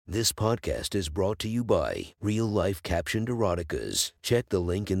This podcast is brought to you by Real Life Captioned Eroticas. Check the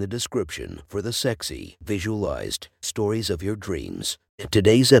link in the description for the sexy, visualized stories of your dreams.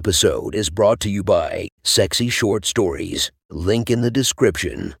 Today's episode is brought to you by Sexy Short Stories. Link in the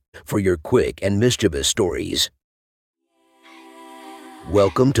description for your quick and mischievous stories.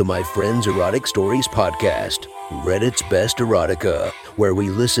 Welcome to my friend's Erotic Stories podcast, Reddit's Best Erotica, where we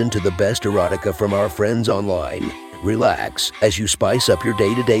listen to the best erotica from our friends online. Relax as you spice up your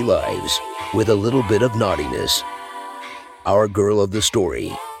day-to-day lives with a little bit of naughtiness. Our girl of the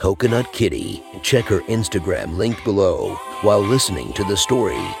story, Coconut Kitty. Check her Instagram link below while listening to the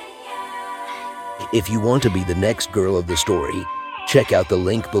story. If you want to be the next girl of the story, check out the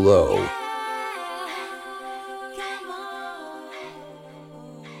link below.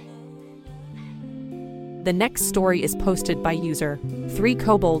 The next story is posted by user 3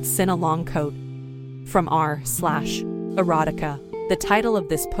 Kobolds in a Long Coat from r/erotica. The title of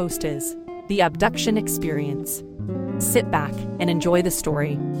this post is The Abduction Experience. Sit back and enjoy the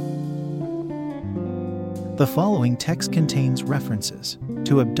story. The following text contains references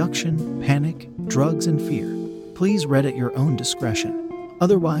to abduction, panic, drugs, and fear. Please read at your own discretion.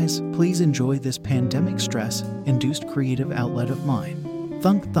 Otherwise, please enjoy this pandemic stress-induced creative outlet of mine.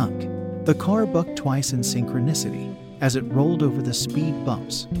 Thunk thunk. The car bucked twice in synchronicity as it rolled over the speed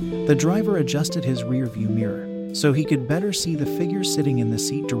bumps. The driver adjusted his rearview mirror so he could better see the figure sitting in the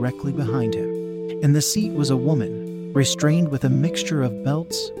seat directly behind him. In the seat was a woman, restrained with a mixture of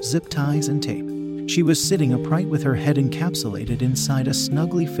belts, zip ties, and tape. She was sitting upright with her head encapsulated inside a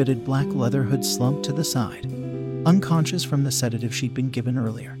snugly fitted black leather hood slumped to the side, unconscious from the sedative she'd been given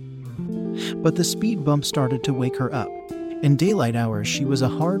earlier. But the speed bump started to wake her up. In daylight hours, she was a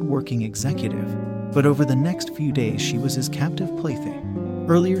hard-working executive, but over the next few days, she was his captive plaything.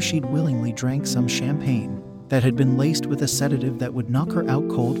 Earlier, she'd willingly drank some champagne that had been laced with a sedative that would knock her out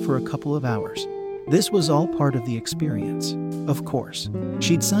cold for a couple of hours. This was all part of the experience. Of course,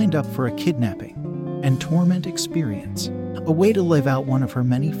 she'd signed up for a kidnapping and torment experience, a way to live out one of her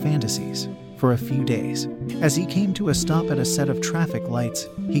many fantasies for a few days. As he came to a stop at a set of traffic lights,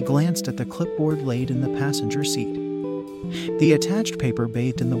 he glanced at the clipboard laid in the passenger seat. The attached paper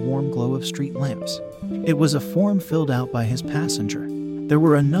bathed in the warm glow of street lamps. It was a form filled out by his passenger. There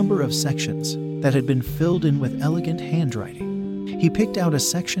were a number of sections that had been filled in with elegant handwriting. He picked out a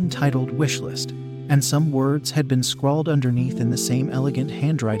section titled Wish List, and some words had been scrawled underneath in the same elegant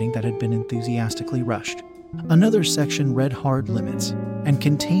handwriting that had been enthusiastically rushed. Another section read Hard Limits and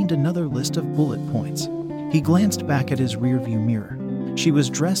contained another list of bullet points. He glanced back at his rearview mirror. She was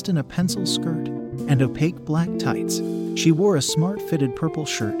dressed in a pencil skirt and opaque black tights. She wore a smart-fitted purple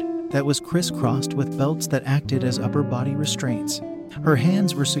shirt that was crisscrossed with belts that acted as upper body restraints. Her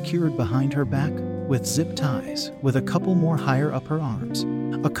hands were secured behind her back with zip ties, with a couple more higher up her arms.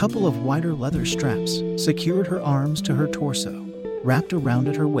 A couple of wider leather straps secured her arms to her torso, wrapped around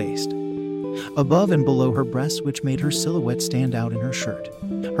at her waist, above and below her breasts, which made her silhouette stand out in her shirt.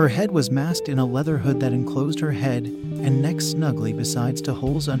 Her head was masked in a leather hood that enclosed her head and neck snugly besides to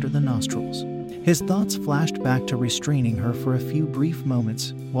holes under the nostrils. His thoughts flashed back to restraining her for a few brief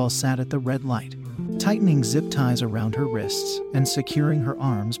moments while sat at the red light, tightening zip ties around her wrists and securing her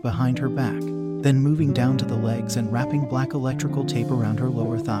arms behind her back, then moving down to the legs and wrapping black electrical tape around her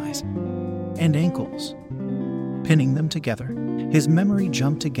lower thighs and ankles, pinning them together. His memory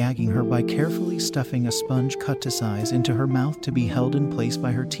jumped to gagging her by carefully stuffing a sponge cut to size into her mouth to be held in place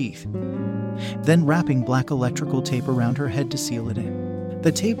by her teeth, then wrapping black electrical tape around her head to seal it in.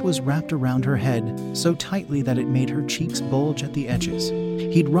 The tape was wrapped around her head so tightly that it made her cheeks bulge at the edges.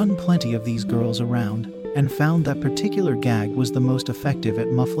 He'd run plenty of these girls around and found that particular gag was the most effective at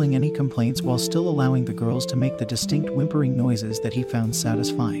muffling any complaints while still allowing the girls to make the distinct whimpering noises that he found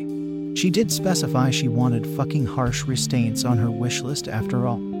satisfying. She did specify she wanted fucking harsh restraints on her wish list after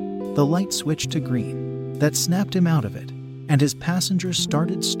all. The light switched to green. That snapped him out of it, and his passengers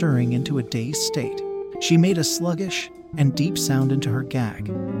started stirring into a dazed state. She made a sluggish and deep sound into her gag.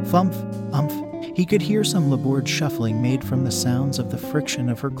 Fumph, umph. He could hear some labored shuffling made from the sounds of the friction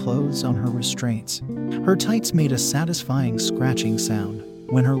of her clothes on her restraints. Her tights made a satisfying scratching sound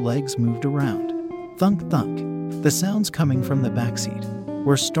when her legs moved around. Thunk thunk. The sounds coming from the backseat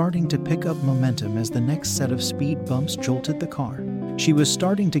were starting to pick up momentum as the next set of speed bumps jolted the car. She was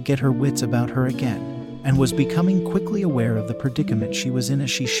starting to get her wits about her again and was becoming quickly aware of the predicament she was in as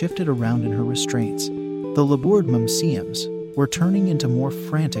she shifted around in her restraints. The labored mumseums were turning into more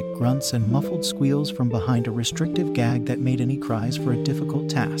frantic grunts and muffled squeals from behind a restrictive gag that made any cries for a difficult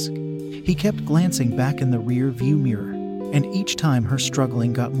task. He kept glancing back in the rear view mirror, and each time her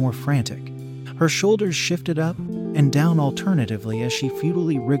struggling got more frantic. Her shoulders shifted up, and down alternatively as she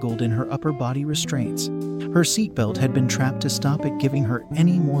futilely wriggled in her upper body restraints. Her seatbelt had been trapped to stop it giving her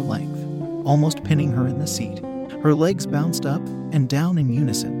any more length, almost pinning her in the seat. Her legs bounced up and down in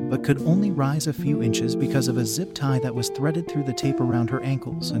unison, but could only rise a few inches because of a zip tie that was threaded through the tape around her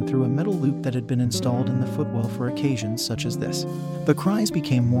ankles and through a metal loop that had been installed in the footwell for occasions such as this. The cries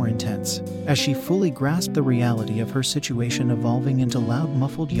became more intense as she fully grasped the reality of her situation, evolving into loud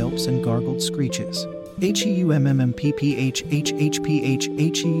muffled yelps and gargled screeches.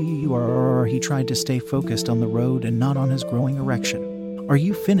 HEUMMPPHHHPHHEURR. He tried to stay focused on the road and not on his growing erection. "Are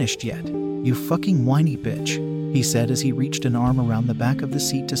you finished yet, you fucking whiny bitch?" he said as he reached an arm around the back of the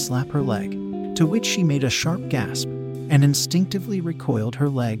seat to slap her leg, to which she made a sharp gasp and instinctively recoiled her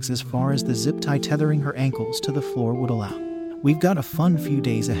legs as far as the zip tie tethering her ankles to the floor would allow. "We've got a fun few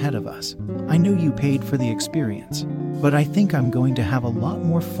days ahead of us. I know you paid for the experience, but I think I'm going to have a lot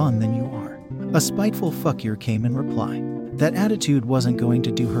more fun than you are." A spiteful fuck you came in reply. That attitude wasn't going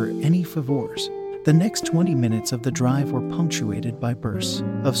to do her any favors. The next 20 minutes of the drive were punctuated by bursts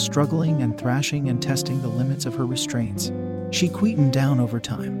of struggling and thrashing and testing the limits of her restraints. She quietened down over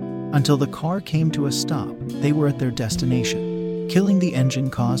time until the car came to a stop. They were at their destination. Killing the engine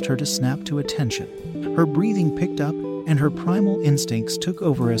caused her to snap to attention. Her breathing picked up and her primal instincts took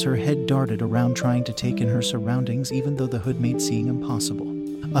over as her head darted around trying to take in her surroundings, even though the hood made seeing impossible.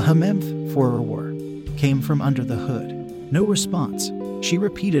 A "Hememph forward" came from under the hood. No response. She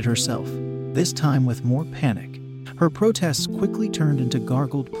repeated herself, this time with more panic. Her protests quickly turned into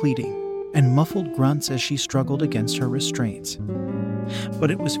gargled pleading and muffled grunts as she struggled against her restraints.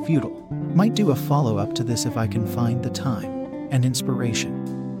 But it was futile. Might do a follow-up to this if I can find the time and inspiration.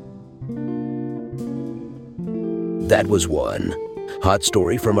 That was one hot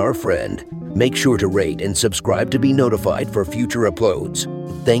story from our friend. Make sure to rate and subscribe to be notified for future uploads.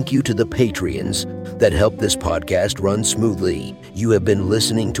 Thank you to the Patreons that help this podcast run smoothly. You have been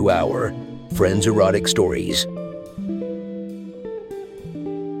listening to our Friends Erotic Stories.